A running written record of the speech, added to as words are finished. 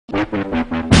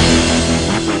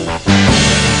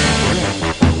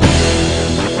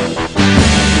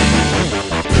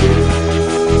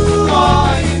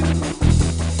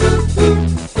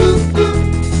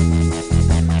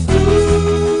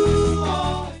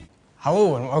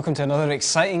Hello and welcome to another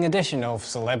exciting edition of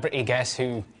Celebrity Guess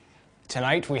Who.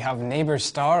 Tonight we have Neighbours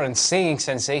star and singing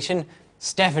sensation,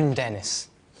 Stefan Dennis.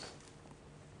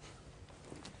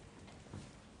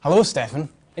 Hello Stefan,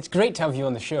 it's great to have you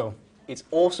on the show. It's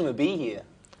awesome to be here.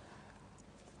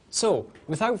 So,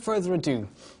 without further ado,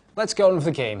 let's get on with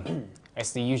the game.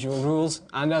 It's the usual rules,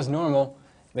 and as normal,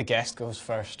 the guest goes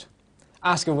first.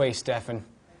 Ask away, Stefan.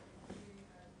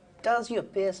 Does your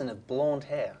person have blonde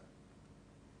hair?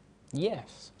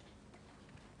 Yes.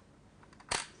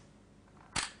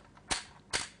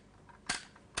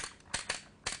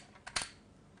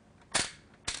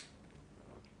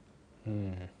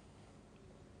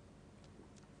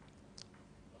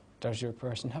 Does your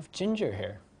person have ginger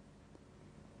hair?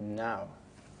 No,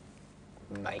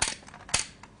 mate.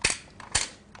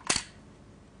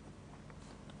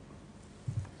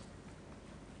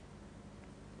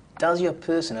 Does your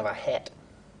person have a hat?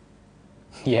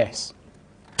 Yes.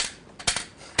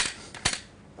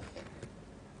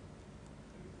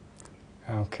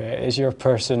 Okay, is your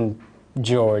person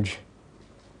George?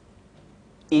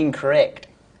 Incorrect.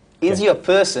 Is your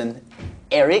person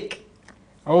Eric?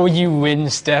 Oh, you win,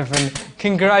 Stefan.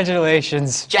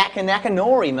 Congratulations. Jack and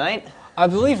Nakanori, mate. I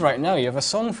believe right now you have a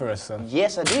song for us, then.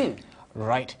 Yes, I do.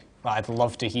 Right. Well, I'd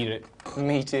love to hear it.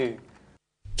 Me too.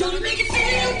 Gonna make it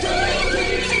feel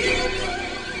good.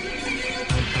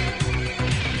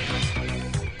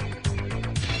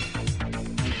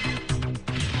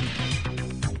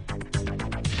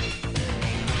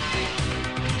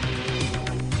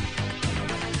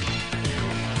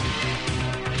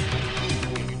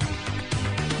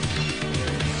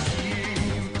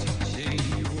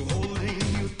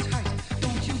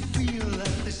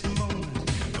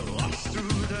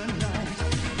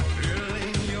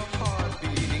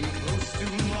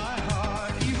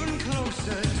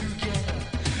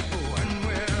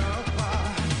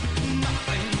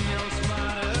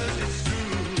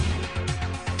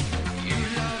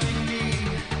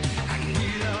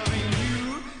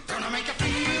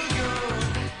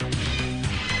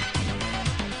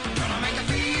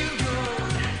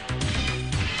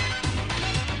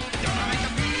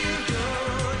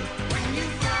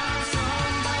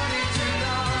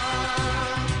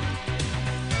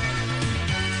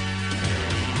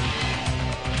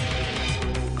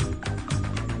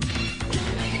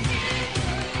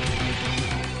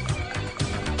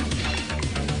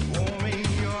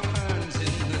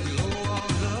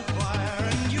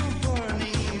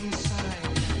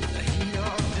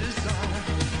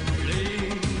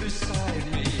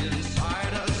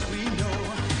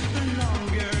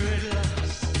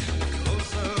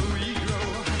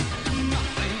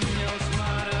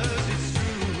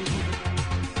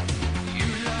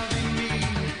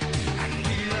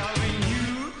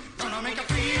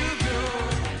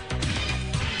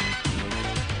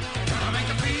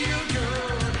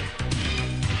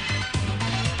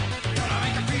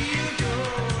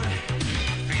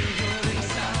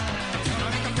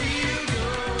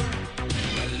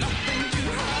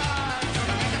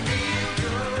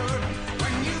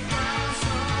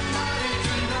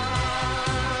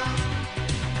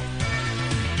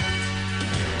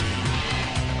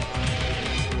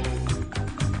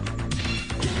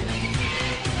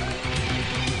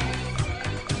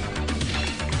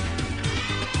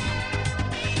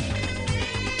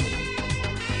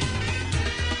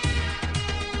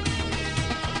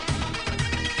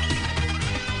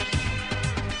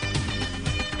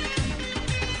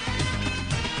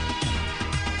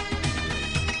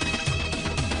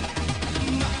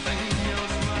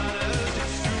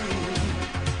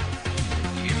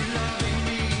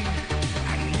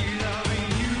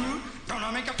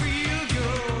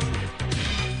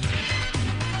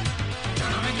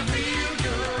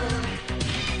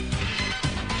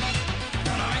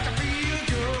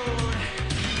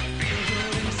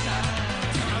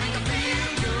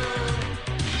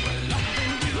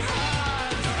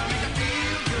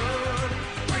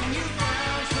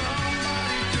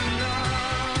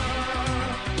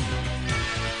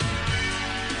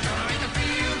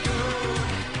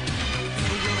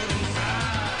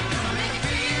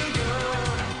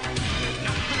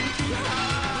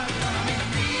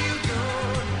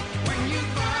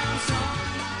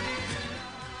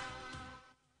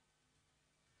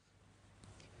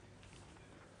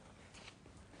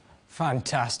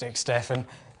 Fantastic, Stefan.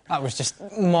 That was just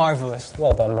marvellous.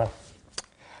 Well done, man.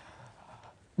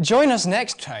 Join us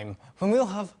next time when we'll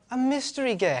have a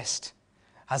mystery guest.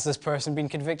 Has this person been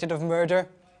convicted of murder?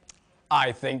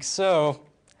 I think so.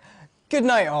 Good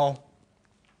night, all.